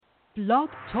Blog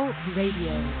Talk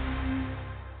Radio.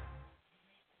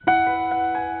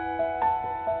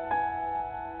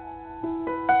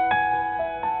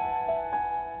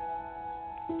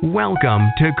 Welcome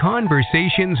to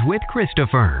Conversations with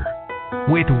Christopher,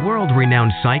 with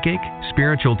world-renowned psychic,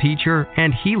 spiritual teacher,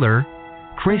 and healer,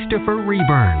 Christopher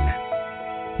Reburn.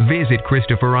 Visit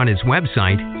Christopher on his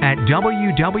website at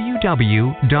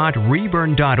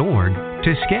www.reburn.org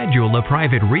to schedule a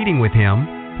private reading with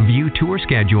him, view tour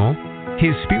schedule,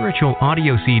 his spiritual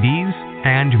audio CDs,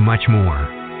 and much more.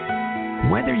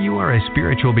 Whether you are a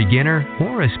spiritual beginner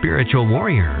or a spiritual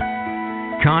warrior,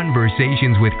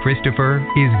 Conversations with Christopher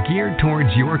is geared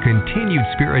towards your continued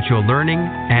spiritual learning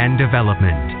and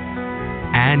development.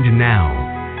 And now,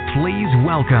 please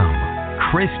welcome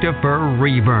Christopher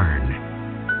Reburn.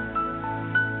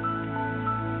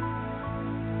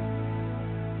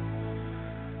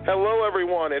 Hello,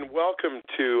 everyone, and welcome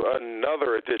to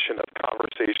another edition of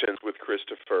Conversations with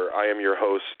Christopher. I am your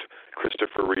host,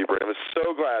 Christopher Reburn. I'm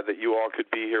so glad that you all could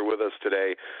be here with us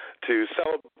today to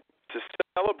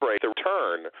celebrate the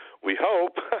return, we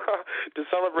hope, to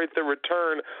celebrate the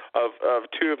return of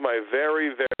two of my very,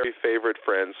 very favorite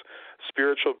friends,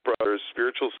 spiritual brothers,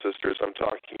 spiritual sisters. I'm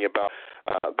talking about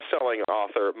bestselling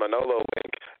author Manolo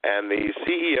Link and the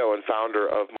CEO and founder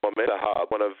of MOMENTA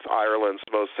HUB, one of Ireland's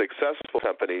most successful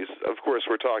companies. Of course,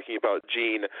 we're talking about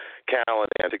Jean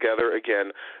Callanan, together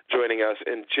again, joining us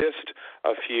in just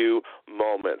a few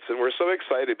moments. And we're so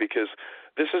excited because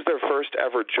this is their first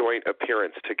ever joint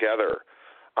appearance together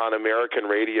on American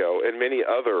radio and many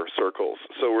other circles.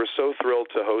 So we're so thrilled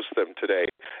to host them today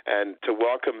and to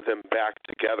welcome them back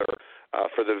together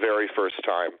for the very first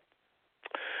time.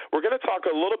 We're going to talk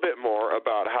a little bit more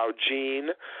about how Jean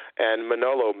and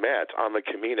Manolo met on the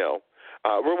Camino.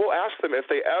 We'll ask them if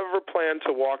they ever plan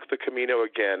to walk the Camino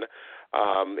again,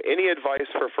 any advice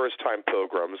for first-time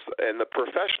pilgrims, and the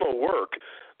professional work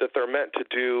that they're meant to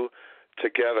do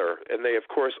together. And they, of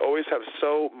course, always have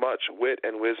so much wit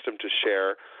and wisdom to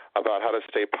share about how to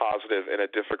stay positive in a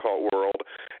difficult world.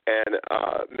 And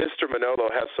Mr. Manolo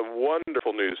has some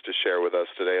wonderful news to share with us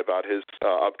today about his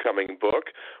upcoming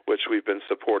book, which we've been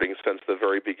supporting since the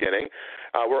very beginning.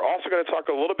 We're also going to talk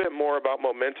a little bit more about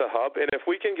MOMENTA HUB, and if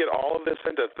we can get all of this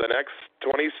into the next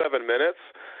 27 minutes,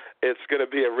 it's going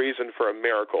to be a reason for a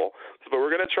miracle. But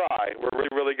we're going to try. We're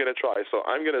really going to try. So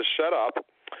I'm going to shut up.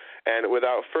 And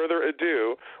without further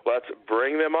ado, let's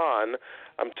bring them on.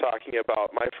 I'm talking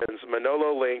about my friends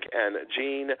Manolo Link and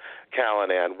Jean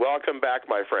Callanan. Welcome back,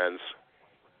 my friends.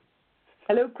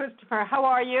 Hello, Christopher. How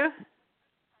are you?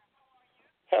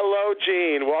 Hello,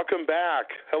 Jean. Welcome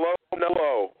back. Hello,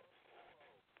 Manolo.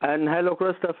 And hello,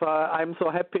 Christopher. I'm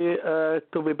so happy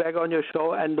to be back on your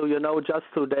show. And do you know,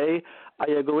 just today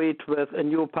I agreed with a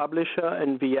new publisher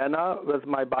in Vienna with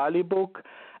my Bali book.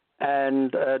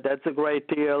 And that's a great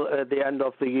deal at the end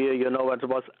of the year. You know, it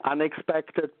was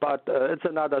unexpected, but it's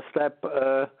another step,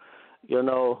 and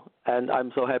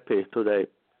I'm so happy today.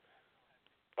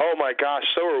 Oh, my gosh,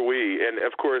 so are we. And,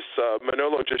 of course,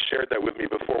 Manolo just shared that with me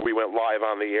before we went live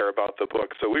on the air about the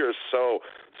book. So we are so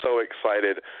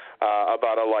excited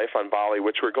about A Life on Bali,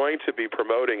 which we're going to be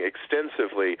promoting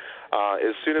extensively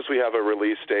as soon as we have a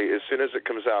release date, as soon as it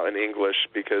comes out in English,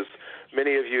 because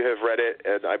many of you have read it,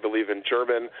 and I believe in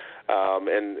German,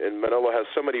 and Manolo has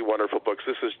so many wonderful books.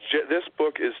 This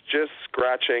book is just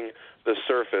scratching the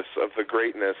surface of the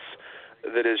greatness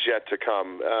that is yet to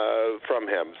come from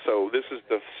him. So this is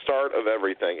the start of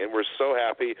everything, and we're so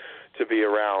happy to be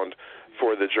around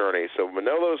for the journey. So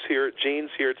Manolo's here,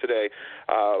 Jean's here today.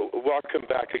 Welcome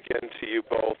back again to you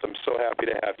both. I'm so happy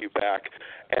to have you back.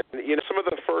 And, you know, some of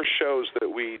the first shows that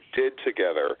we did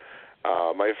together,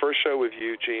 my first show with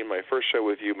you, Jean, my first show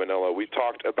with you, Manolo, we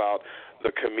talked about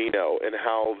the Camino and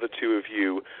how the two of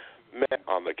you met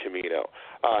on the Camino.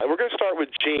 And we're going to start with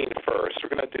Jean first. We're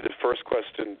going to do the first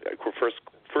question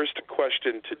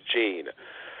to Jean.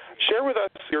 Share with us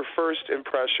your first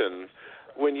impression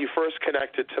when you first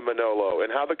connected to Manolo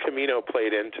and how the Camino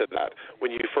played into that,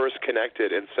 when you first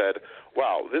connected and said,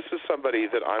 wow, this is somebody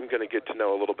that I'm going to get to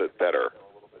know a little bit better.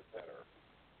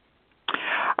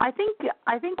 I think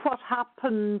what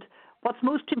happened, what's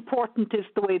most important is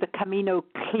the way the Camino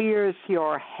clears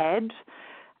your head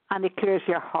and it clears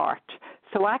your heart.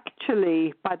 So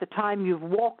actually, by the time you've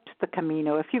walked the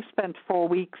Camino, if you've spent 4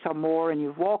 weeks or more and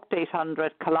you've walked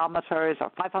 800 kilometers or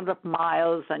 500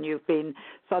 miles and you've been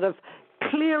sort of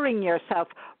clearing yourself,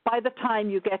 by the time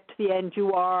you get to the end,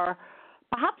 you are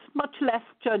perhaps much less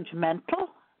judgmental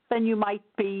than you might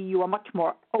be. You are much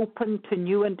more open to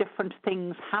new and different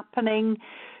things happening.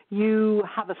 You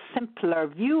have a simpler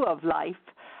view of life.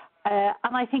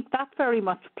 And I think that very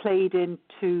much played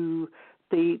into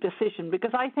the decision,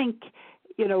 because I think,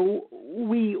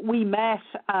 we met,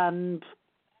 and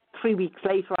 3 weeks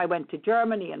later I went to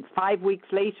Germany, and 5 weeks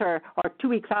later, or 2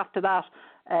 weeks after that,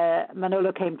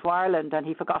 Manolo came to Ireland, and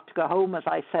he forgot to go home, as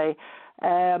I say.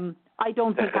 I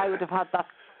don't think I would have had that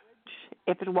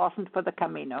if it wasn't for the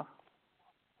Camino.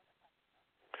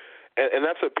 And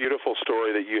that's a beautiful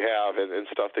story that you have, and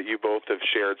stuff that you both have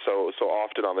shared so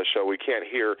often on the show. We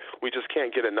just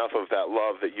can't get enough of that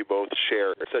love that you both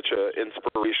share. It's such an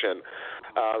inspiration.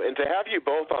 And to have you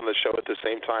both on the show at the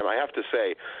same time, I have to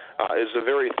say, is a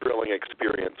very thrilling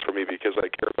experience for me, because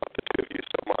I care about the two of you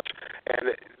so much. And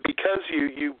because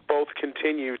you both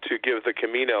continue to give the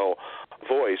Camino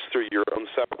voice through your own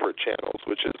separate channels,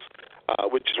 which is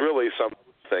really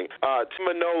something. To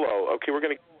Manolo, okay, we're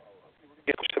going to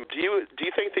do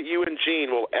you think that you and Jean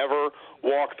will ever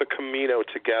walk the Camino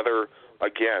together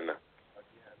again?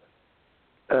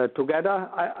 Together,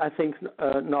 I think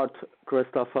not,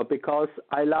 Christopher, because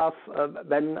I love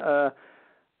when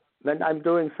I'm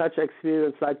doing such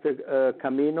experience like the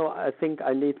Camino. I think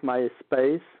I need my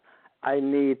space. I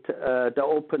need the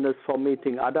openness for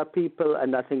meeting other people,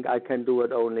 and I think I can do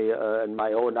it only on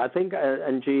my own. I think,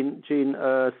 and Jean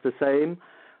is the same.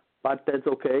 But that's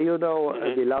okay,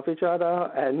 Mm-hmm. We love each other,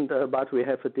 and but we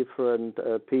have a different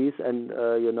piece, and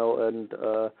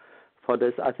for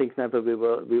this, I think never we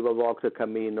will walk the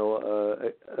Camino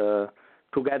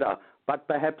together. But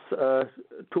perhaps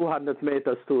 200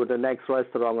 meters to the next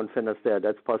restaurant and finish there.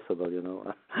 That's possible,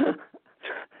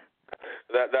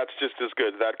 That's just as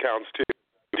good. That counts too.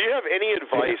 Do you have any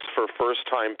advice for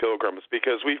first-time pilgrims?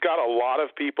 Because we've got a lot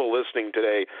of people listening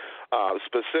today,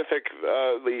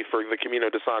 specifically for the Camino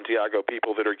de Santiago,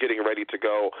 people that are getting ready to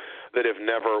go that have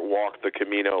never walked the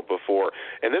Camino before.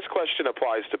 And this question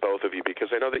applies to both of you,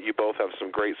 because I know that you both have some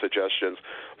great suggestions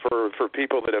for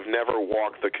people that have never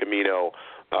walked the Camino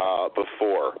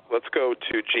before. Let's go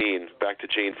to Jean, back to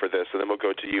Jean for this, and then we'll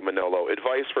go to you, Manolo.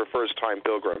 Advice for first-time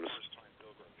pilgrims.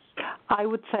 I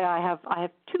would say I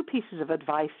have two pieces of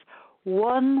advice.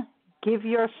 One, give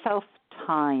yourself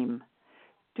time.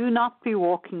 Do not be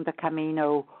walking the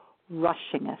Camino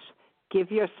rushing it. Give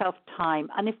yourself time.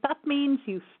 And if that means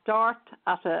you start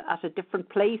at a different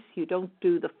place, you don't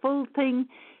do the full thing,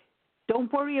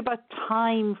 don't worry about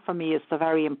time. For me, is the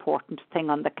very important thing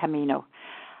on the Camino.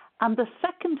 And the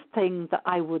second thing that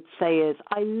I would say is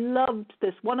I loved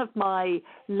this. One of my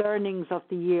learnings of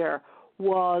the year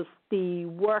was the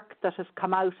work that has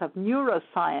come out of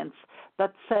neuroscience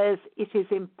that says it is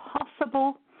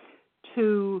impossible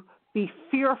to be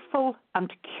fearful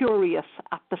and curious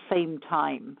at the same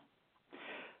time.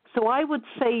 So I would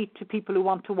say to people who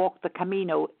want to walk the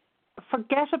Camino,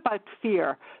 forget about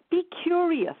fear. Be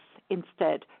curious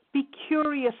instead. Be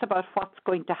curious about what's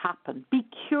going to happen. Be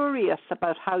curious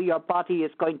about how your body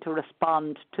is going to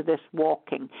respond to this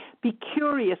walking. Be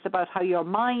curious about how your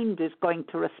mind is going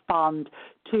to respond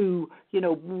to,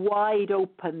 wide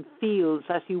open fields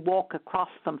as you walk across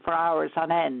them for hours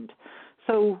on end.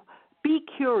 So be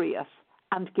curious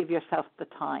and give yourself the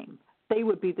time. They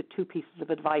would be the two pieces of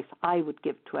advice I would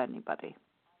give to anybody.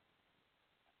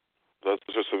 Those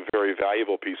are some very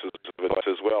valuable pieces of advice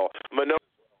as well. Manolo,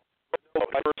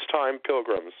 first-time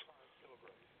pilgrims.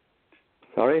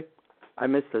 Sorry? I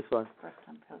missed this one.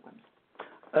 First-time pilgrims.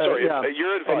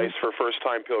 Your advice for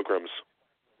first-time pilgrims.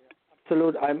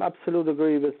 I'm absolutely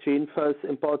agree with Jean. First,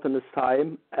 important is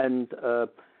time. And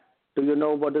do you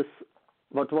know what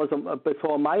was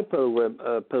before my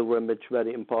pilgrimage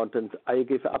very important? I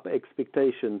give up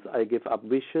expectations. I give up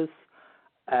wishes.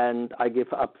 And I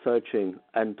give up searching.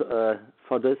 And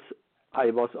for this, I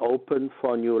was open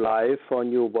for new life, for a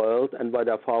new world, and what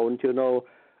I found,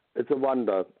 it's a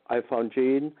wonder. I found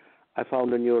Jean. I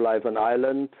found a new life on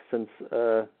Ireland. Since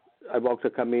I walked the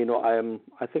Camino,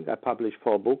 I think I published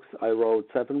 4 books. I wrote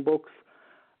 7 books,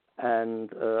 and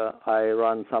I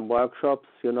run some workshops,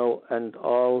 and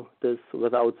all this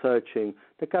without searching.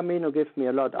 The Camino gives me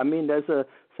a lot. I mean, there's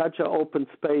such an open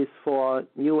space for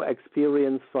new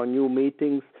experience, for new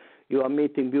meetings. You are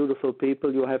meeting beautiful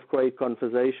people. You have great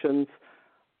conversations,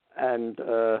 and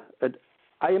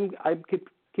I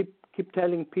keep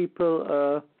telling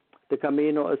people the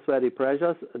Camino is very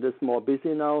precious. It is more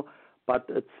busy now, but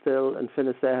it's still in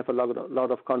Finnish. They have a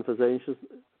lot of conversations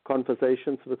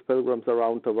with pilgrims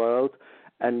around the world,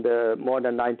 and more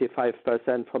than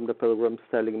 95% from the pilgrims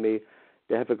telling me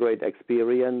they have a great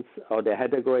experience, or they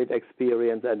had a great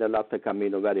experience, and they love the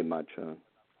Camino very much.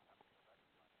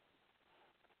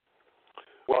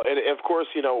 Well, and of course,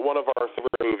 one of our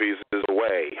favorite movies is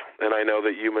Way, and I know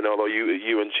that you, Manolo,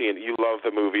 you and Jean, you love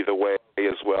the movie The Way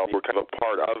as well. We're kind of a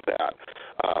part of that,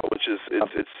 which is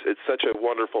it's such a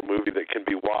wonderful movie that can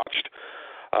be watched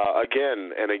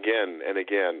again and again and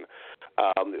again.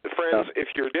 Friends, if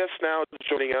you're just now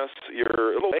joining us,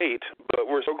 you're a little late, but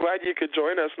we're so glad you could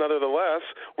join us nonetheless.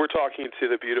 We're talking to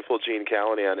the beautiful Jean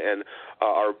Callanan and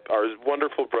our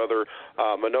wonderful brother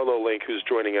Manolo Link, who's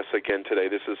joining us again today.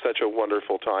 This is such a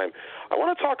wonderful time. I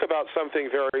want to talk about something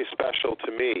very special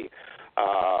to me.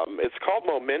 It's called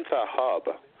MOMENTA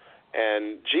HUB.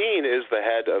 And Jean is the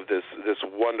head of this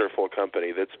wonderful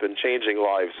company that's been changing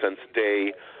lives since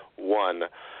day one.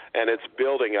 And it's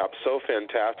building up so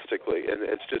fantastically, and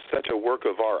it's just such a work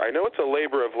of art. I know it's a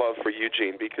labor of love for you,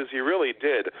 Jean, because you really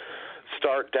did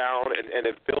start down and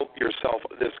have built yourself,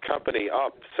 this company,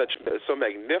 up so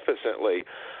magnificently.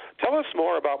 Tell us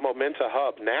more about MOMENTA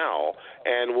HUB now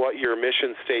and what your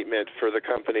mission statement for the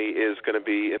company is going to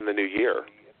be in the new year.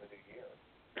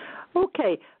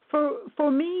 Okay. For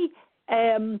me,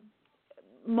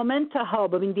 MOMENTA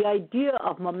HUB, I mean, the idea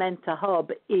of MOMENTA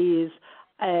HUB is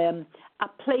a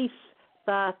place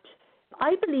that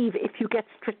I believe if you get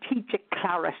strategic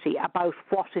clarity about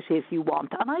what it is you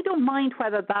want, and I don't mind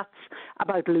whether that's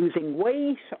about losing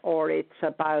weight or it's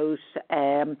about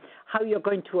how you're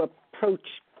going to approach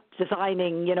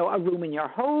designing, a room in your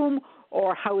home,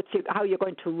 or how you're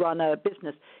going to run a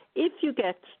business. If you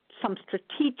get some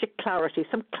strategic clarity,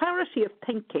 some clarity of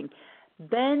thinking,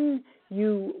 then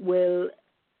you will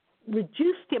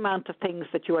reduce the amount of things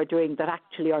that you are doing that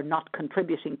actually are not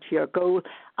contributing to your goal,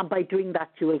 and by doing that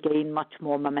you will gain much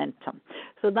more momentum.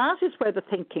 So that is where the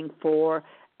thinking for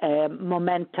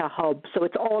MOMENTA HUB. So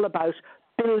it's all about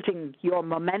building your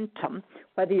momentum,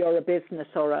 whether you're a business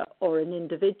or an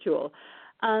individual.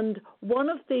 And one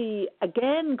of the,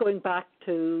 again, going back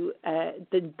to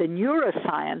the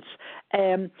neuroscience,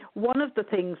 one of the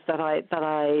things that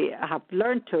I have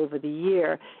learned over the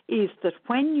year is that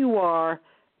when you are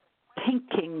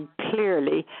thinking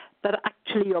clearly, that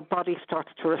actually your body starts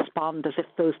to respond as if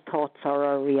those thoughts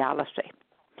are a reality.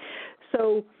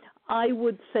 So I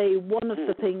would say one of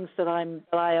the things that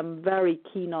I am very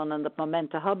keen on, and that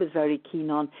MOMENTA HUB is very keen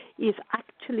on, is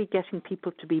actually getting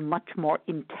people to be much more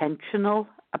intentional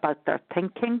about their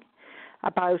thinking,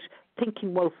 about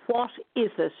thinking, well, what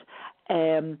is it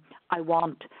I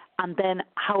want, and then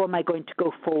how am I going to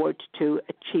go forward to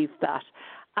achieve that?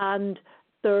 And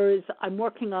I'm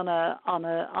working on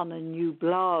a new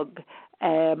blog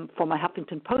for my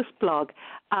Huffington Post blog,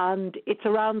 and it's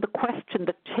around the question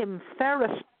that Tim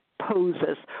Ferriss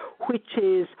poses, which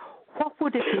is, what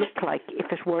would it look like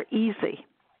if it were easy?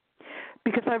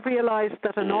 Because I've realized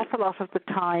that an awful lot of the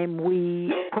time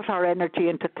we put our energy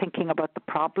into thinking about the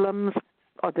problems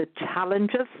or the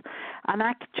challenges, and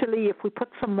actually if we put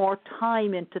some more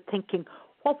time into thinking,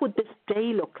 what would this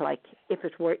day look like if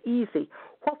it were easy?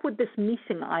 What would this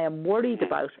meeting I am worried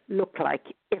about look like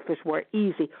if it were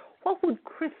easy? What would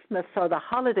Christmas or the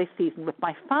holiday season with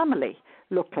my family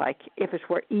look like if it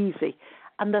were easy?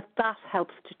 And that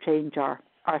helps to change our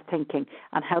thinking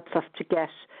and helps us to get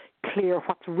clear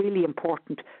what's really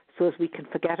important, so as we can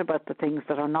forget about the things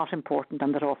that are not important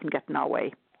and that often get in our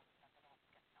way.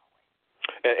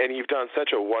 And you've done such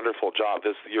a wonderful job.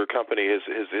 Your company has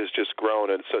just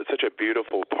grown, and so it's such a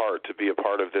beautiful part to be a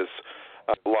part of this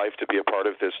life, to be a part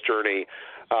of this journey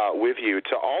with you.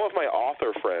 To all of my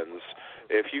author friends,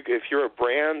 if you're a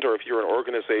brand or if you're an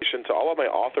organization, to all of my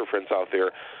author friends out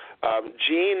there,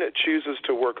 Jean chooses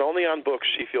to work only on books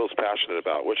she feels passionate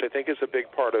about, which I think is a big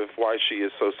part of why she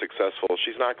is so successful.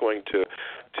 She's not going to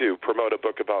promote a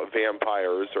book about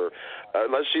vampires or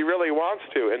unless she really wants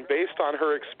to. And based on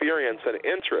her experience and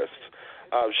interests,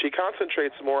 she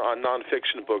concentrates more on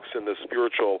nonfiction books in the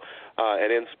spiritual and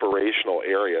inspirational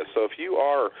area. So if you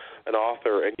are an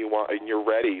author and you're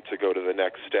ready to go to the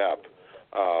next step,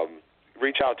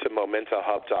 reach out to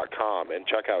MomentaHub.com and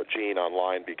check out Jean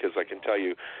online, because I can tell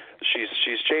you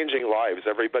she's changing lives.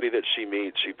 Everybody that she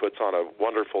meets, she puts on a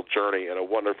wonderful journey and a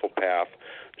wonderful path.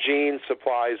 Jean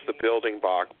supplies the building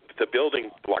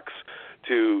blocks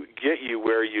to get you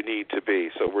where you need to be.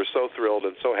 So we're so thrilled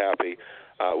and so happy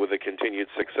with the continued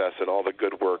success and all the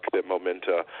good work that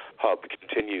MOMENTA HUB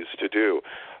continues to do.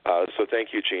 So thank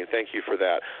you, Jean. Thank you for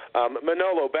that.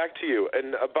 Manolo, back to you.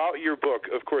 And about your book,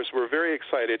 of course, we're very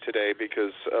excited today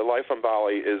because Life on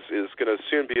Bali is going to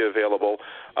soon be available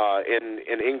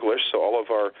in English, so all of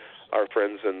our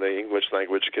friends in the English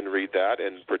language can read that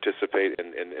and participate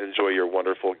and enjoy your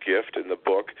wonderful gift in the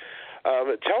book.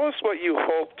 Tell us what you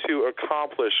hope to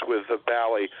accomplish with the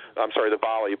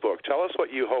Bali book. Tell us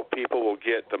what you hope people will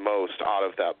get the most out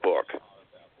of that book.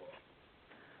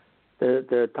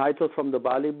 The title from the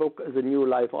Bali book is A New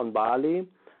Life on Bali,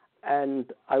 and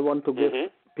I want to give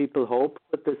people hope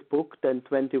with this book. Then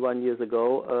 21 years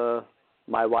ago,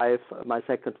 my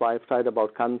second wife, died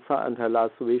about cancer, and her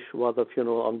last wish was a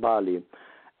funeral on Bali.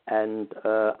 And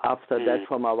after that,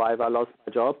 for my wife, I lost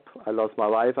my job, I lost my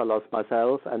wife, I lost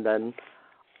myself, and then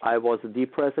I was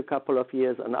depressed a couple of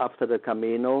years. And after the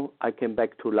Camino, I came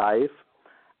back to life.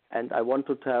 And I want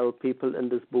to tell people in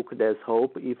this book there's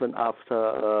hope even after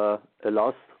a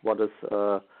loss. What is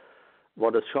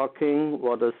shocking,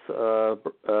 what is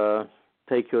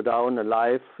take you down in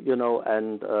life,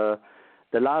 and the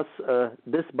last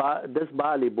this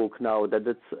Bali book now, that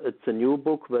it's a new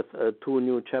book with 2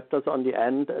 new chapters on the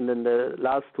end, and in the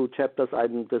last 2 chapters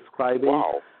I'm describing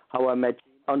how I met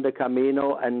on the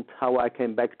Camino and how I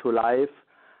came back to life.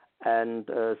 And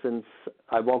since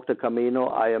I walked the Camino,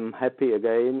 I am happy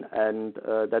again, and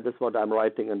that is what I'm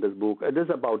writing in this book. It is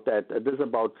about that. It is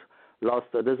about loss.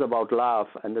 It is about love,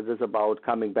 and it is about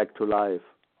coming back to life.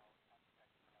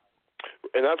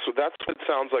 And that's what it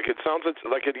sounds like. It sounds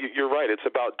like you're right. It's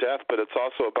about death, but it's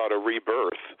also about a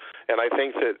rebirth. And I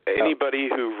think that anybody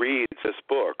who reads this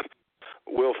book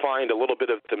will find a little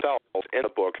bit of themselves in the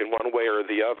book in one way or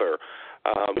the other,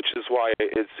 which is why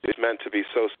it's meant to be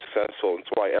so successful.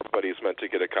 It's why everybody's meant to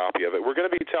get a copy of it. We're going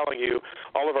to be telling you,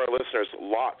 all of our listeners,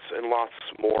 lots and lots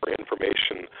more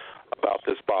information about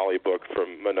this Bali book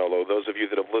from Manolo. Those of you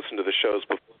that have listened to the shows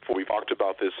before, we've talked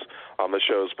about this on the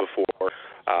shows before,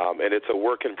 and it's a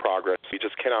work in progress. We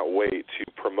just cannot wait to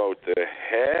promote the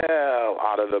hell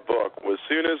out of the book. As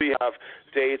soon as we have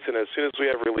dates and as soon as we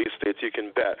have release dates, you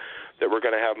can bet that we're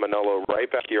going to have Manolo right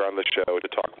back here on the show to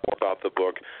talk more about the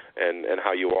book and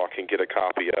how you all can get a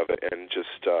copy of it. And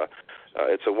just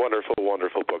it's a wonderful,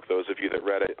 wonderful book. Those of you that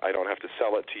read it, I don't have to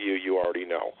sell it to you. You already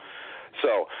know.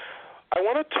 So I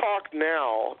want to talk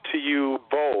now to you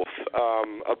both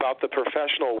about the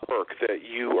professional work that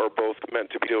you are both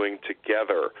meant to be doing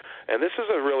together. And this is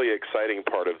a really exciting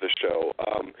part of the show.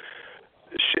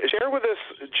 Share with us,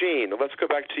 Jean. Let's go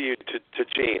back to you, to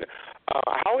Jean.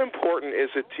 How important is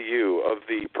it to you of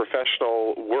the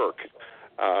professional work,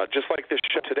 just like this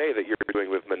show today that you're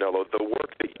doing with Manolo, the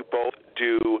work that you both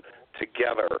do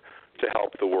together to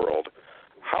help the world?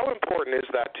 How important is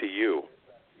that to you?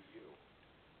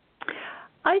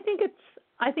 I think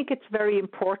it's very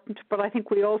important, but I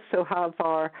think we also have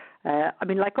our.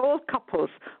 Like all couples,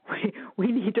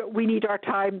 we need our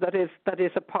time that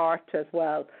is apart as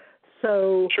well.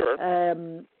 So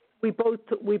sure. We both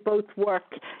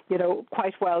work,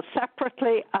 quite well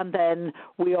separately, and then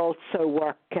we also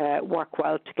work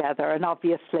well together. And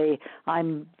obviously,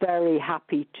 I'm very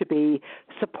happy to be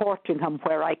supporting him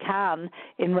where I can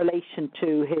in relation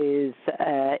to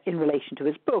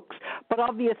his books. But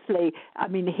obviously,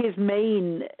 his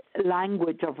main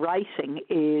language of writing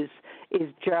is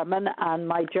German, and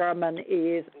my German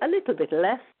is a little bit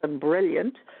less than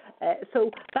brilliant. So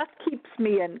that keeps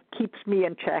me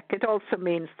in check. It also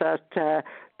means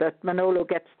that Manolo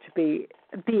gets to be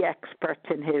the expert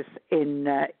in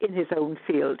his own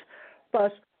field.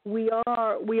 But we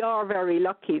are very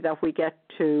lucky that we get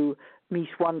to meet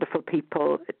wonderful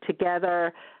people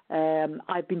together.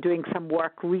 I've been doing some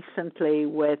work recently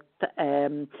with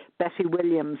Betty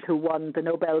Williams, who won the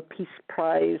Nobel Peace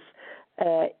Prize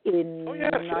in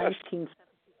 1976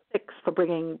 for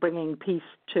bringing peace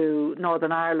to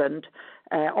Northern Ireland,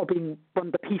 or being one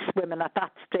of the peace women at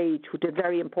that stage, who did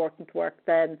very important work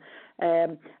then.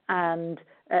 And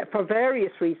for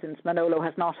various reasons, Manolo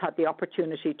has not had the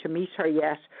opportunity to meet her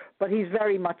yet, but he's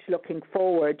very much looking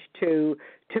forward to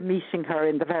meeting her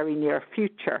in the very near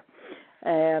future.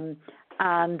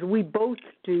 And we both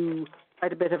do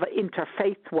quite a bit of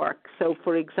interfaith work. So,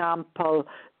 for example,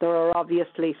 there are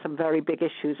obviously some very big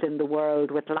issues in the world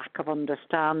with lack of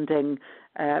understanding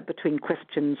between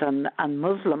Christians and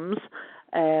Muslims.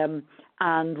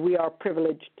 And we are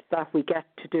privileged that we get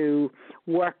to do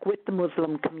work with the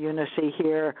Muslim community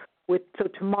here. So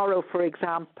tomorrow, for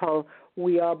example,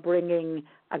 we are bringing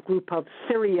a group of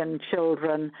Syrian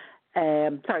children,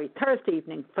 Thursday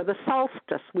evening, for the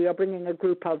solstice, we are bringing a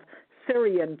group of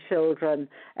Syrian children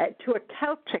to a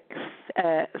Celtic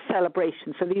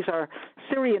celebration. So these are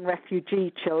Syrian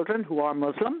refugee children who are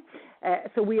Muslim.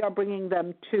 So we are bringing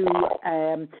them to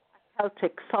a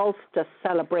Celtic solstice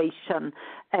celebration,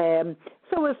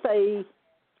 so as they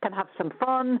can have some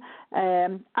fun,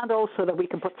 and also that we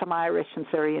can put some Irish and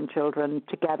Syrian children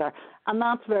together. And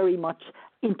that's very much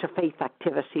interfaith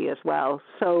activity as well.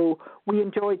 So we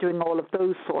enjoy doing all of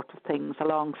those sorts of things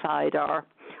alongside our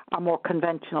more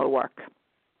conventional work.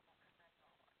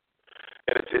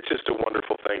 And it's just a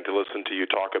wonderful thing to listen to you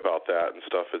talk about that and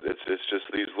stuff. It's just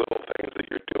these little things that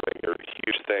you're doing are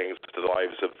huge things to the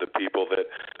lives of the people that.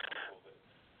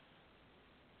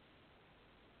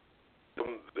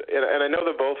 And I know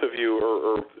that both of you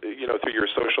are, through your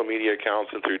social media accounts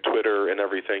and through Twitter and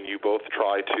everything, you both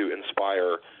try to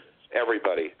inspire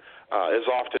everybody as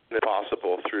often as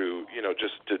possible through,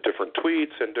 just different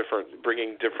tweets and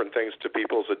bringing different things to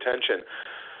people's attention.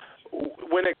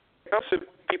 When it comes to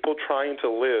people trying to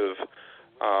live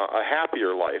a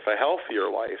happier life, a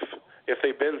healthier life, if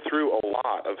they've been through a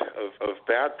lot of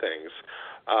bad things,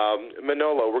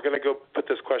 Manolo, we're going to go put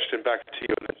this question back to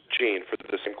you and then Jean for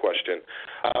the same question.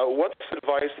 What's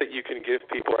advice that you can give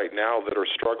people right now that are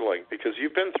struggling? Because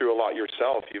you've been through a lot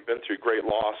yourself. You've been through great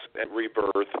loss and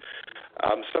rebirth.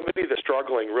 Somebody that's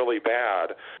struggling really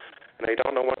bad, and they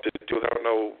don't know what to do. They don't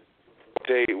know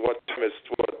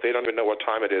they don't even know what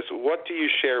time it is. What do you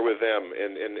share with them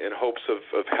in hopes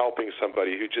of helping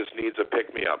somebody who just needs a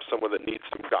pick-me-up, someone that needs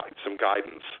some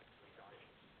guidance?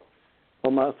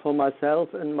 For myself,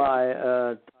 in my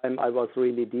time, I was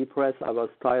really depressed. I was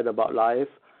tired about life.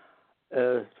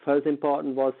 First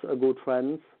important was good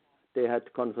friends. They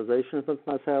had conversations with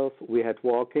myself. We had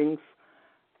walkings.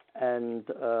 And,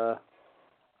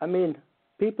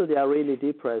 people, they are really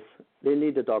depressed. They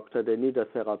need a doctor. They need a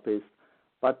therapist.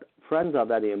 But friends are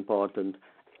very important.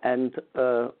 And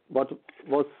what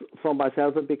was for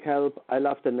myself a big help, I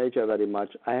love the nature very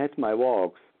much. I had my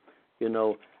walks, and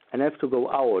I have to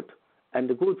go out. And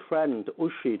a good friend,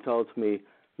 Ushi, told me,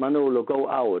 Manolo, go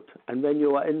out. And when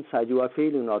you are inside, you are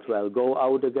feeling not well, go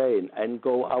out again and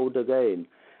go out again.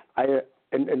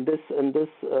 In this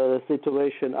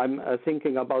situation, I'm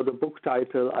thinking about a book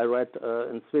title I read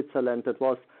in Switzerland. It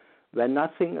was, When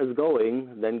Nothing is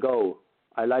Going, Then Go.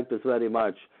 I like this very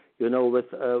much.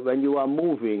 When you are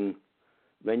moving,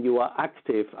 when you are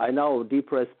active. I know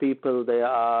depressed people, they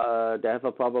have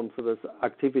a problem with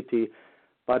activity.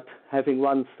 But having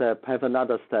one step, have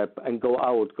another step, and go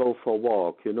out, go for a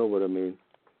walk. You know what I mean?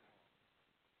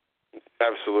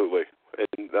 Absolutely,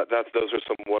 and those are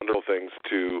some wonderful things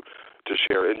to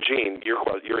share. And Jean, your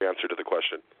answer to the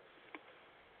question.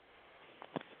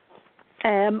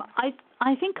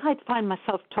 I think I'd find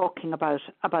myself talking about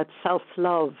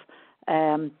self-love.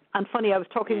 And funny, I was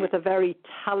talking with a very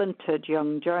talented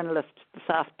young journalist this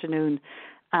afternoon,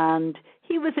 and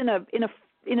he was in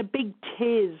a big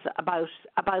tiz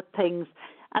about things,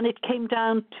 and it came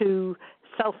down to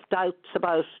self-doubts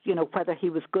about whether he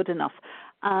was good enough.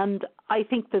 And I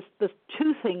think there's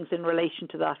two things in relation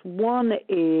to that. One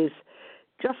is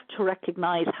just to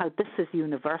recognize how this is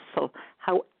universal,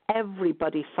 how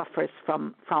everybody suffers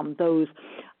from those.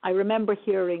 I remember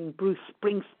hearing Bruce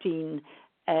Springsteen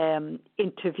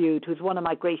interviewed, who's one of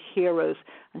my great heroes,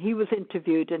 and he was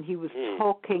interviewed and he was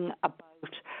talking about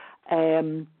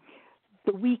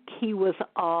the week he was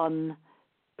on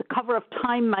the cover of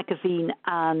Time magazine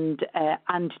and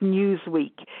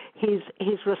Newsweek. His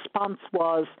response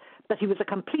was that he was a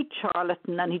complete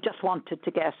charlatan and he just wanted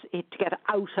to get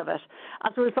out of it,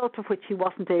 as a result of which he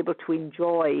wasn't able to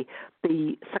enjoy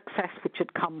the success which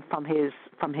had come from his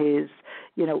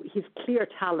his clear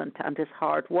talent and his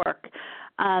hard work.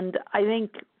 And I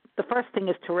think the first thing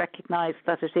is to recognize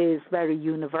that it is very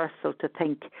universal to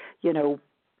think,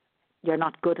 you're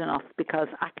not good enough, because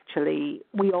actually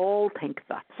we all think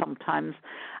that sometimes.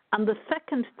 And the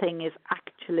second thing is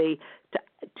actually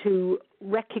to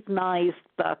recognize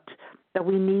that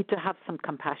we need to have some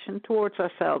compassion towards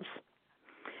ourselves.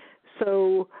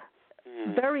 So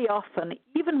very often,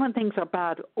 even when things are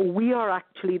bad, we are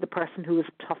actually the person who is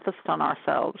toughest on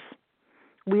ourselves.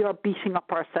 We are beating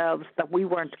up ourselves that we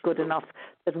weren't good enough,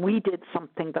 that we did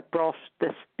something that brought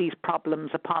these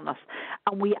problems upon us.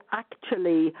 And we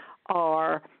actually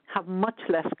have much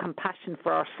less compassion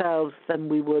for ourselves than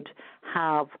we would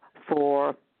have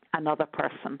for another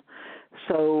person.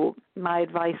 So my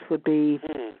advice would be,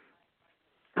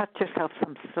 cut yourself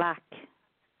some slack.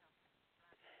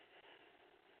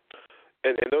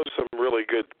 And those are some really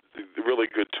good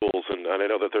tools. And I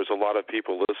know that there's a lot of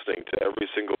people listening to every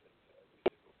single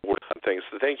things.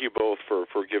 So thank you both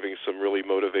for giving some really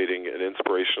motivating and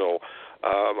inspirational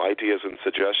ideas and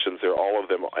suggestions. They're all of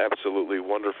them absolutely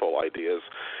wonderful ideas.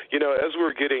 As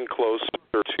we're getting closer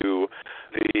to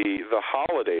the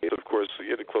holidays, of course,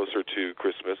 getting closer to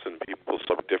Christmas, and people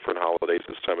celebrate different holidays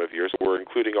this time of year, so we're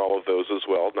including all of those as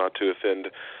well, not to offend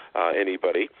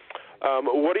anybody.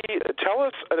 Tell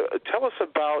us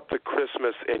about the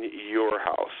Christmas in your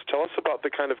house. Tell us about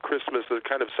the kind of Christmas, the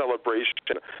kind of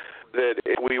celebration that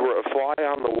if we were a fly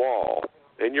on the wall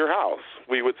in your house,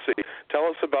 we would see. Tell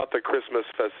us about the Christmas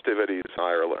festivities in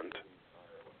Ireland.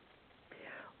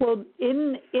 Well,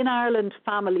 in Ireland,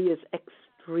 family is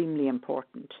extremely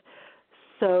important.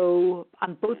 So,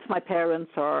 and both my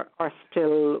parents are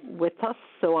still with us.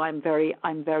 So I'm very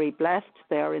blessed.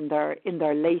 They are in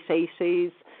their late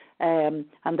 80s, and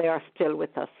they are still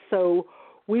with us. So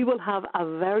we will have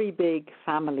a very big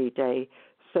family day.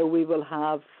 So we will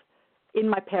have, in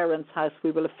my parents' house, we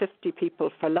will have 50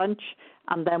 people for lunch,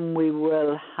 and then we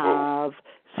will have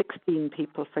 16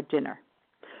 people for dinner.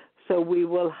 So we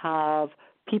will have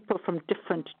people from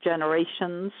different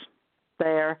generations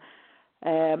there,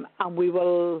 and we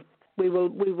will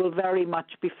very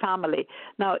much be family.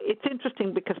 Now it's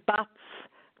interesting because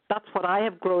that's what I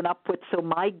have grown up with. So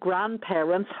my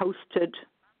grandparents hosted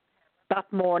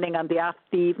that morning and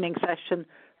the evening session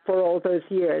for all those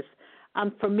years,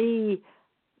 and for me,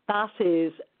 that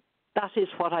is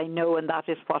what I know and that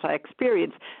is what I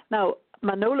experience. Now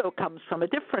Manolo comes from a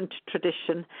different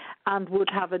tradition and would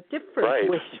have a different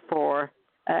wish for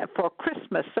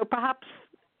Christmas. So perhaps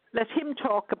let him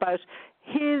talk about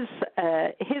his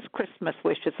Christmas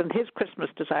wishes and his Christmas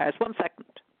desires. 1 second.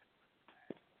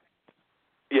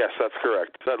 Yes, that's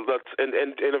correct.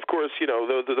 And of course, you know,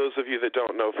 those of you that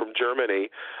don't know, from Germany,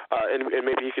 and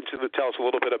maybe you can tell us a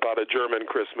little bit about a German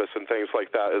Christmas and things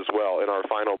like that as well in our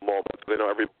final moments. I know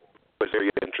everybody's very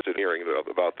interested in hearing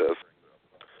about this.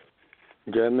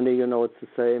 Germany, you know, it's the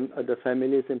same. The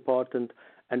family is important.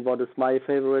 And what is my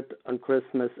favorite on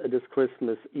Christmas? It is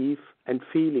Christmas Eve and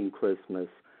feeling Christmas,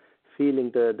 feeling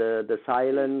the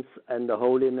silence and the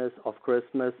holiness of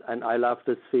Christmas. And I love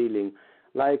this feeling.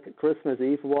 Like Christmas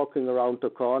Eve, walking around the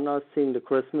corner, seeing the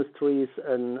Christmas trees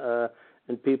in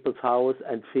people's house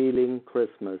and feeling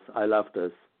Christmas. I love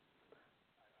this.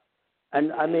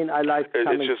 And I mean, I like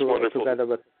coming together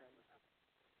with.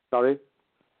 Sorry?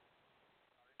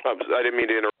 I didn't mean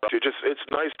to interrupt you. It's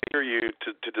nice to hear you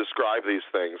to describe these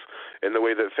things in the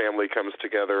way that family comes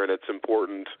together, and it's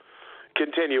important.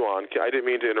 Continue on. I didn't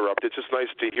mean to interrupt. It's just nice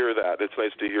to hear that. It's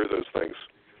nice to hear those things.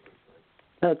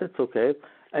 That's okay.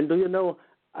 And do you know,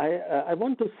 I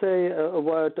want to say a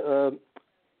word,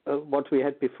 what we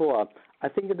had before. I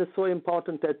think it is so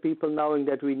important that people knowing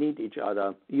that we need each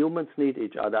other. Humans need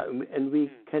each other, and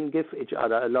we can give each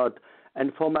other a lot.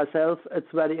 And for myself,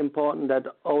 it's very important that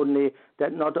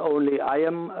not only I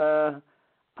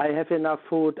have enough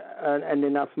food and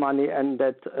enough money, and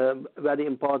that very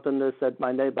important is that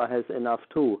my neighbor has enough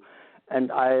too.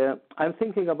 And I'm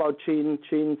thinking about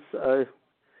Jean's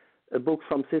a book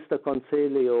from Sister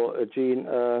Concelio. Jean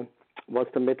was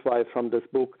the midwife from this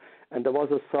book, and there was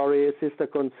a story. Sister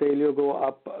Concelio grew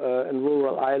up in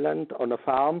rural Ireland on a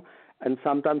farm, and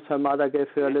sometimes her mother gave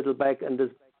her a little bag, and this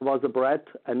was a bread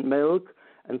and milk,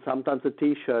 and sometimes a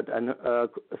T-shirt. And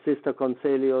Sister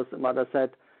Concelio's mother said,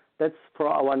 "That's for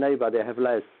our neighbor; they have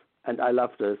less." And I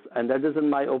love this, and that is, in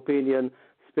my opinion,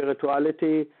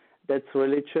 spirituality. That's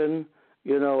religion.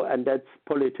 You know, and that's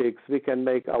politics. We can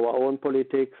make our own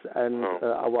politics and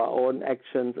our own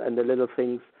actions, and the little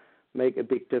things make a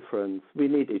big difference. We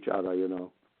need each other, you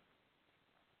know.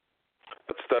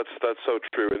 That's so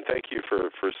true, and thank you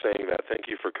for saying that. Thank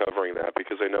you for covering that,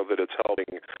 because I know that it's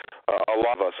helping a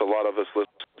lot of us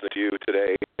listening to you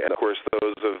today, and of course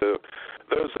those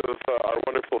of our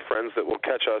wonderful friends that will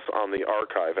catch us on the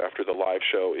archive after the live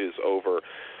show is over.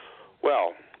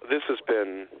 Well, this has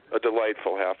been a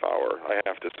delightful half hour, I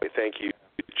have to say. Thank you,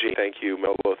 Jean. Thank you,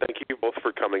 Manolo. Thank you both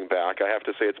for coming back. I have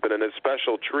to say it's been a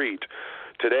special treat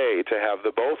today to have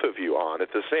the both of you on at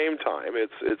the same time.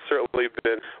 It's certainly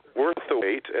been worth the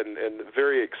wait and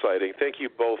very exciting. Thank you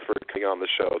both for coming on the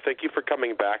show. Thank you for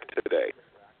coming back today.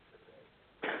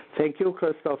 Thank you,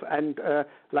 Christoph. And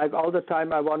like all the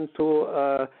time, I want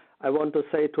to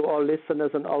say to all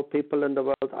listeners and all people in the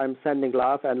world, I'm sending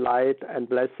love and light and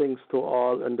blessings to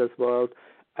all in this world,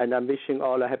 and I'm wishing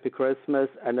all a happy Christmas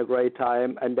and a great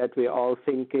time, and that we're all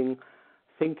thinking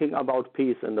about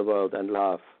peace in the world and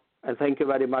love. And thank you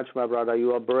very much, my brother.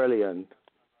 You are brilliant.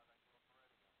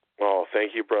 Oh,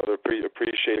 thank you, brother.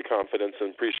 Appreciate the confidence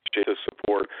and appreciate the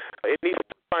support. Any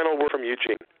final word from you,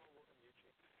 Jean?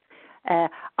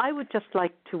 I would just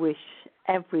like to wish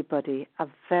everybody a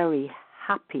very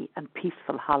happy and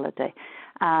peaceful holiday.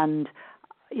 And,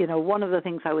 you know, one of the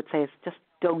things I would say is just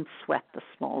don't sweat the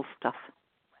small stuff.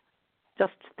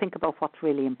 Just think about what's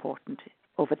really important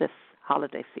over this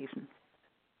holiday season.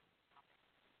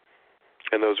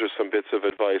 And those are some bits of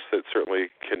advice that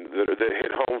certainly that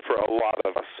hit home for a lot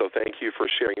of us. So thank you for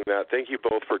sharing that. Thank you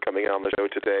both for coming on the show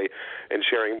today and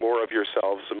sharing more of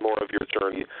yourselves and more of your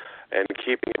journey and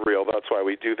keeping it real. That's why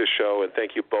we do the show. And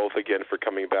thank you both again for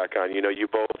coming back on. You know, you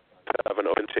both have an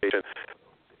orientation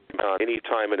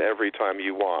anytime and every time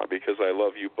you want, because I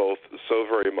love you both so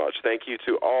very much. Thank you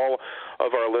to all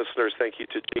of our listeners. Thank you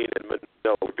to Jean and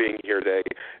Manolo for being here today,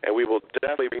 and we will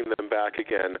definitely bring them back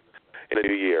again in the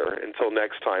new year. Until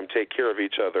next time, take care of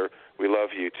each other. We love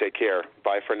you. Take care.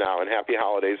 Bye for now, and happy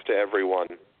holidays to everyone.